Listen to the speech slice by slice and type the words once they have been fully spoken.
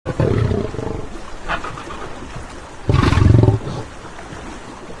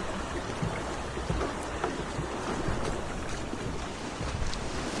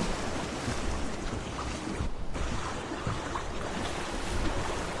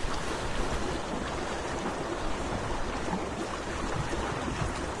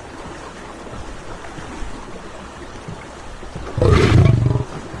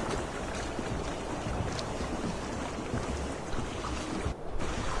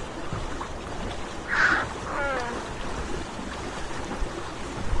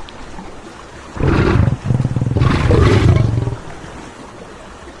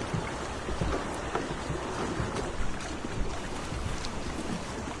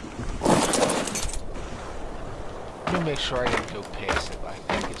Let me make sure I didn't go past it, but I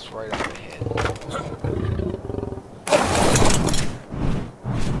think it's right up ahead.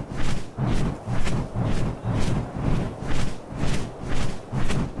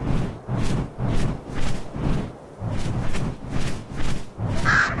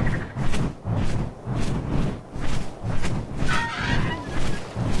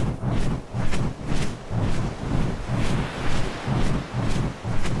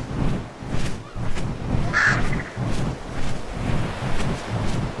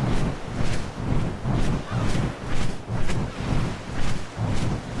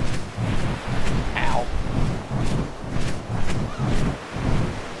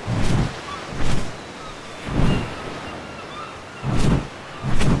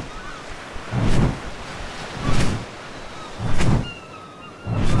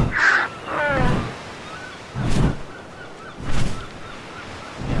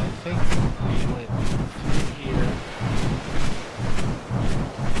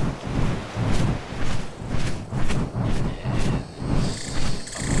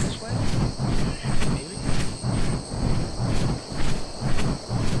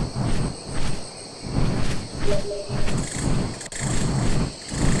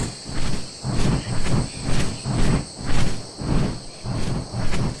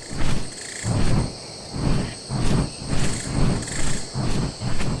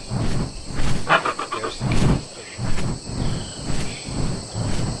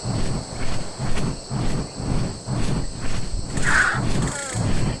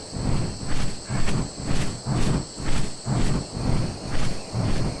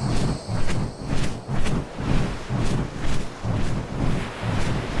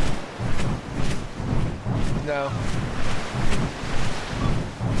 No.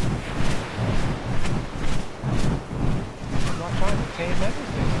 I'm not trying to tame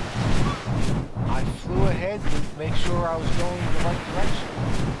everything. I flew ahead to make sure I was going in the right direction.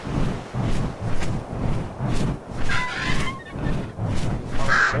 I can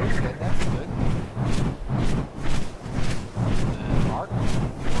find a boat again, that'd be good. Mark, you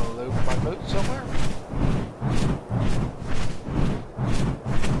want to load my boat somewhere?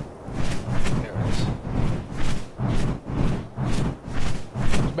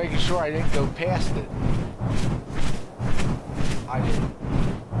 Making sure I didn't go past it. I didn't.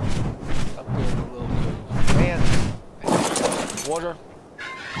 Up there in the little cove. Man, water.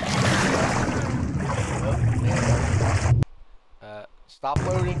 Oh, man. Stop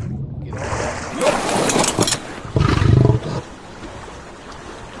loading. Get on.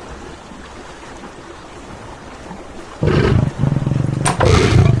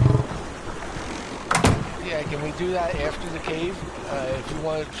 Yeah, can we do that after the cave? If you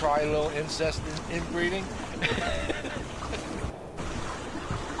want to try a little incest inbreeding.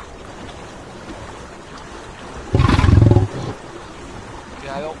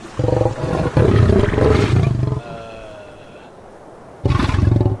 Yeah, I don't. Oh.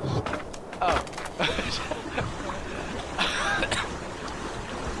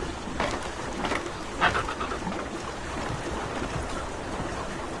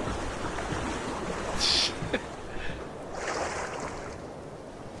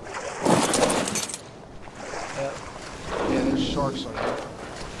 Yeah, there's sharks on here.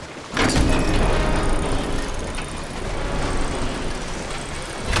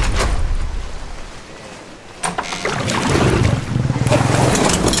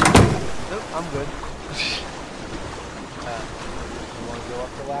 Nope, I'm good. You want to go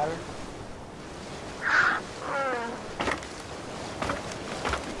up the ladder?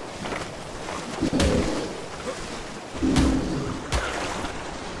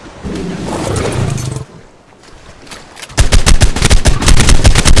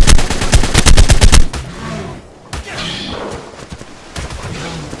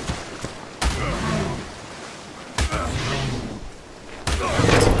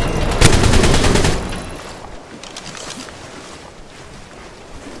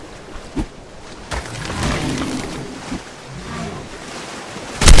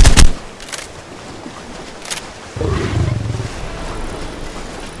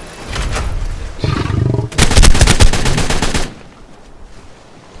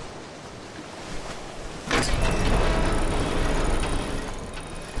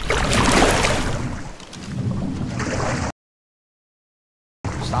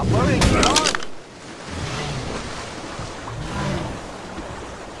 Stop loading, get on!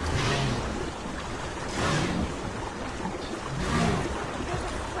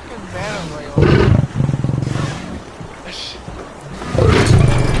 Freaking man right on.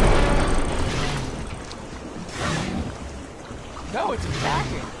 No, it's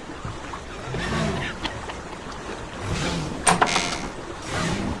attacking.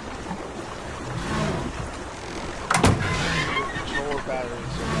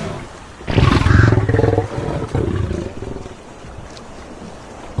 batteries are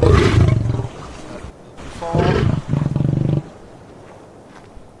fall.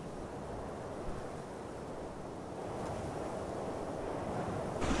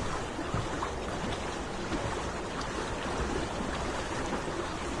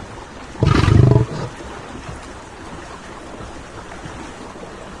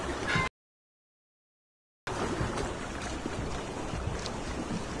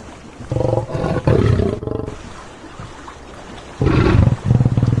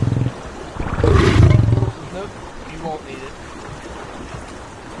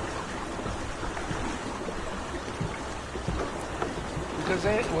 Because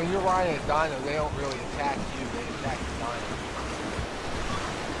when you're riding a dyno, they don't really attack you, they attack the dyno.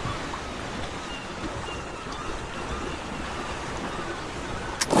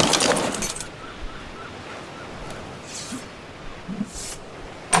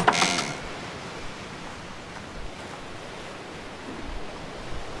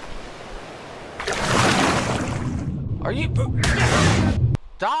 Are you...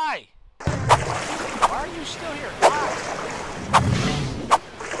 Die! Why are you still here? Die!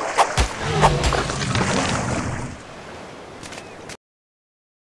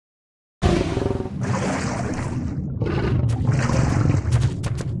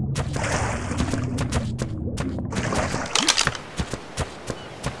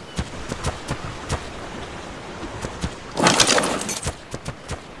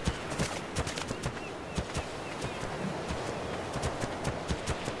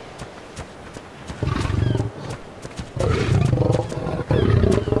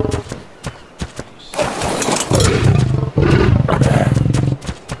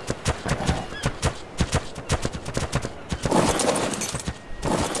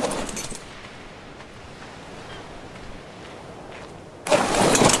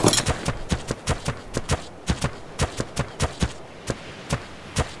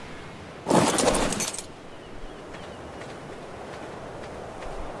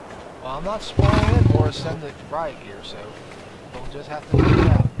 Well, I'm not spawning in or ascending riot gear, so we'll just have to do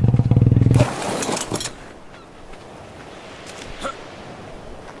that.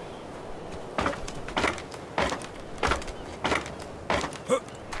 Put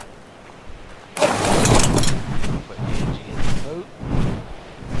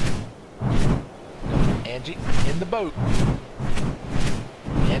Angie in the boat.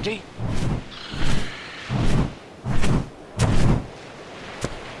 Angie?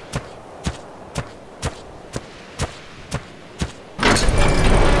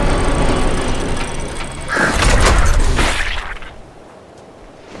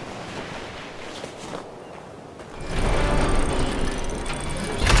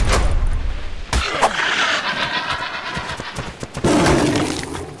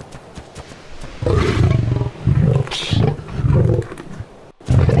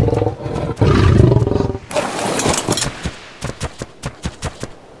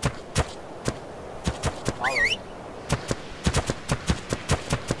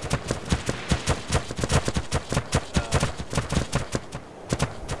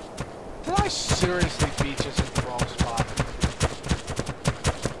 Seriously, Beach is in the wrong spot.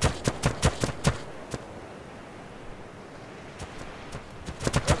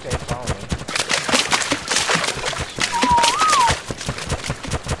 Okay, follow me.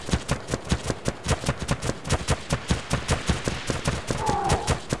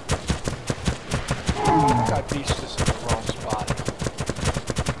 Got Beach just in the wrong spot.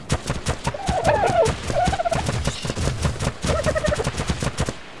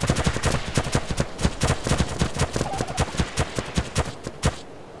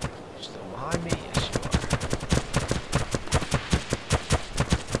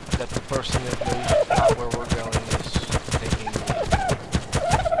 The person that knows about where we're going is taking the lead.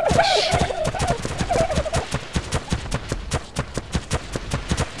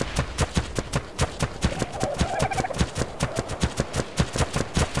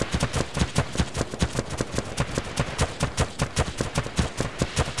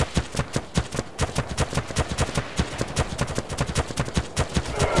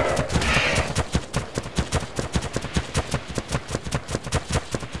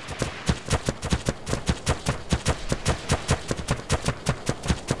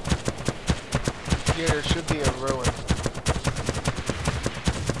 There should be a ruin.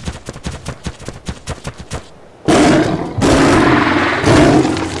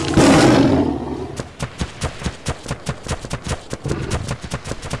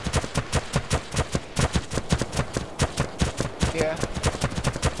 Yeah.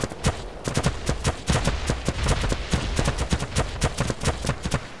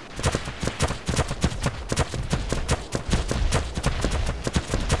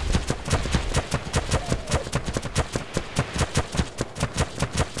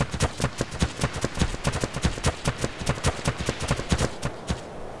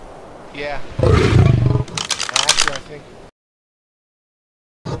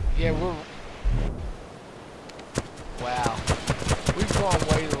 Yeah, we're... Wow. We've gone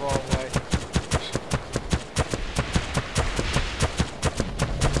way the wrong way.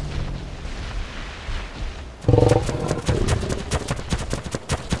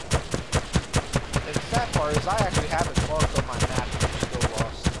 And the sad part is I actually have it marked on my map and we're still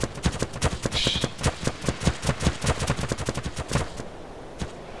lost.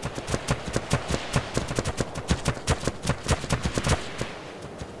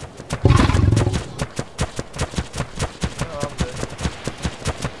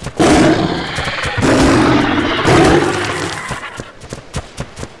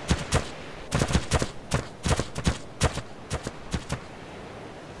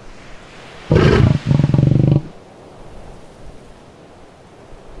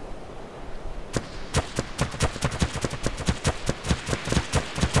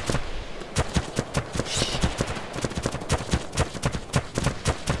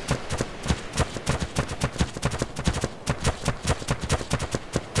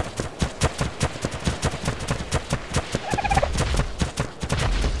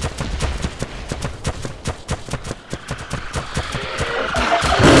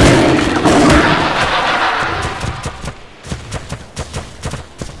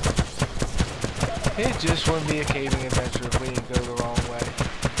 It just wouldn't be a caving adventure if we didn't go the wrong way.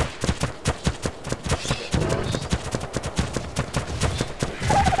 Get lost.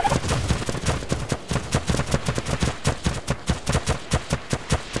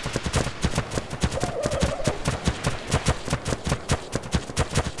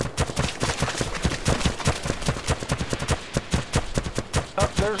 Oh,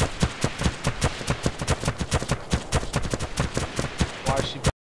 there's... Why is she...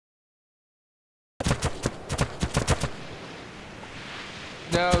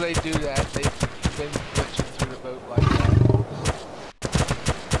 No, they do that. They've been glitching through the boat like that.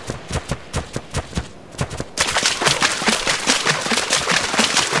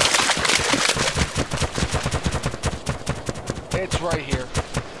 It's right here.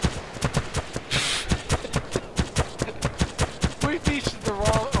 We reached the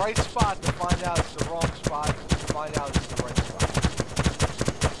right spot to find out it's the wrong spot, to find out it's the right spot.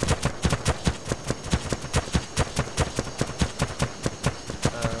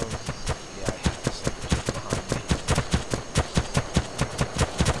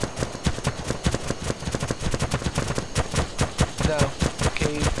 No, the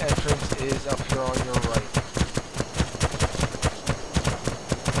cave entrance is up here on your right.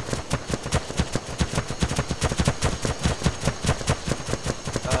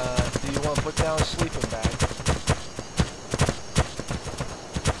 Do you want to put down a sleeping bag?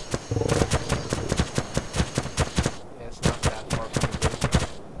 Yeah, it's not that far from the basement.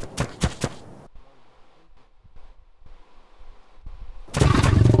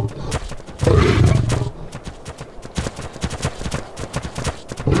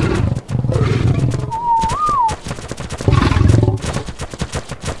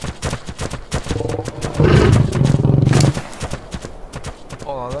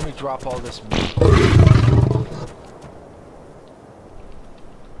 Hold on, let me drop all this meat.